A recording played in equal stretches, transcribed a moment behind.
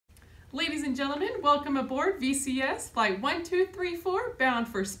Ladies and gentlemen, welcome aboard VCS Flight 1234 bound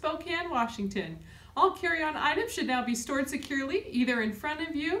for Spokane, Washington. All carry-on items should now be stored securely either in front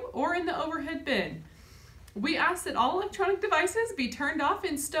of you or in the overhead bin. We ask that all electronic devices be turned off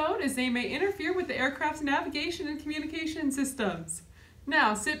and stowed as they may interfere with the aircraft's navigation and communication systems.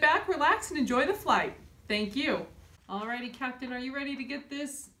 Now sit back, relax, and enjoy the flight. Thank you. Alrighty, Captain, are you ready to get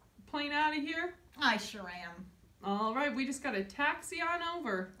this plane out of here? I sure am. All right, we just got to taxi on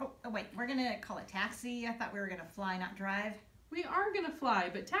over. Oh, wait, we're going to call it taxi. I thought we were going to fly, not drive. We are going to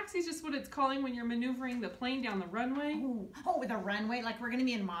fly, but taxi is just what it's calling when you're maneuvering the plane down the runway. Oh, with a runway? Like we're going to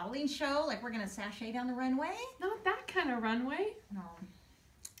be in a modeling show? Like we're going to sashay down the runway? Not that kind of runway. No.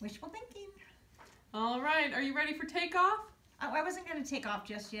 Wishful thinking. All right, are you ready for takeoff? Oh, I wasn't going to take off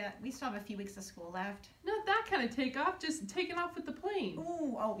just yet. We still have a few weeks of school left. Not that kind of takeoff, just taking off with the plane.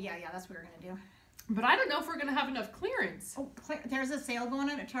 Ooh, oh, yeah, that's what we're going to do. But I don't know if we're going to have enough clearance. Oh, there's a sale going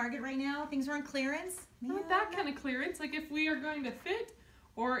on at Target right now. Things are on clearance. Not that kind of clearance, like if we are going to fit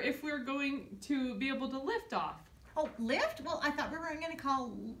or if we're going to be able to lift off. Oh, Lyft? Well, I thought we were going to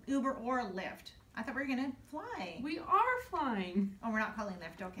call Uber or Lyft. I thought we were going to fly. We are flying. Oh, we're not calling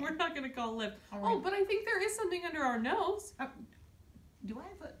Lyft, okay. We're not going to call Lyft. All right. Oh, but I think there is something under our nose. Do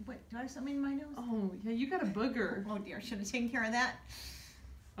I have something in my nose? Oh, yeah, you got a booger. Oh dear, should have taken care of that.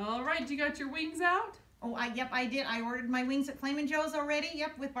 All right, you got your wings out? Oh, yep, I did. I ordered my wings at Flamin' Joe's already.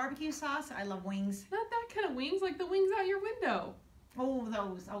 Yep, with barbecue sauce. I love wings. Not that kind of wings, like the wings out your window. Oh,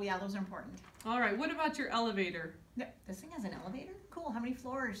 those. Oh, yeah, those are important. All right, what about your elevator? This thing has an elevator? Cool. How many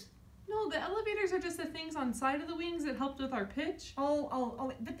floors? No, the elevators are just the things on side of the wings that helped with our pitch.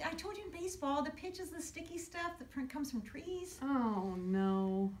 Oh, but I told you in baseball, the pitch is the sticky stuff that comes from trees. Oh,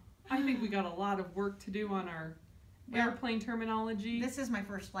 no. I think we got a lot of work to do on our airplane terminology. This is my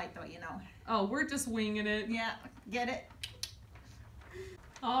first flight, though, you know. Oh, we're just winging it. Yeah, get it?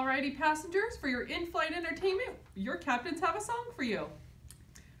 Alrighty, passengers, for your in-flight entertainment, your captains have a song for you.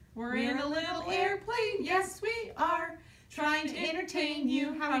 We're in a little airplane, yes we are, trying to entertain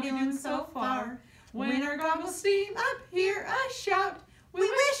you. How we doing so far? When our goggles steam up, hear us shout. We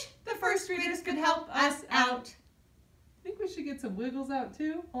wish the first graders could help us out. I think we should get some wiggles out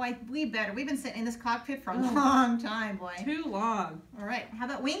too. Oh, we better. We've been sitting in this cockpit for a long time, boy. Too long. All right, how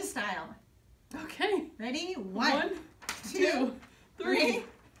about wing style? Okay. Ready? 1, 2, 3,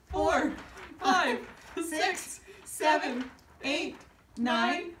 4, 5, 6, 7, 8,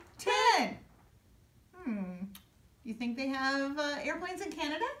 9, 10. You think they have airplanes in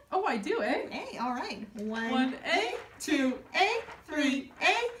Canada? Oh, I do, eh? Hey, all right. 1A, 2A, 3A,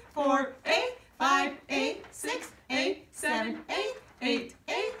 4A, 5A, 6A, 7A, 8A,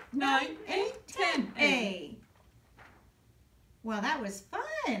 9A, 10A. Well, that was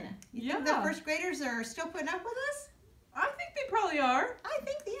fun. You think the first graders are still putting up with us? I think they probably are. I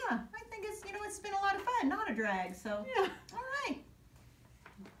think, yeah. I think it's, it's been a lot of fun, not a drag, so. Yeah.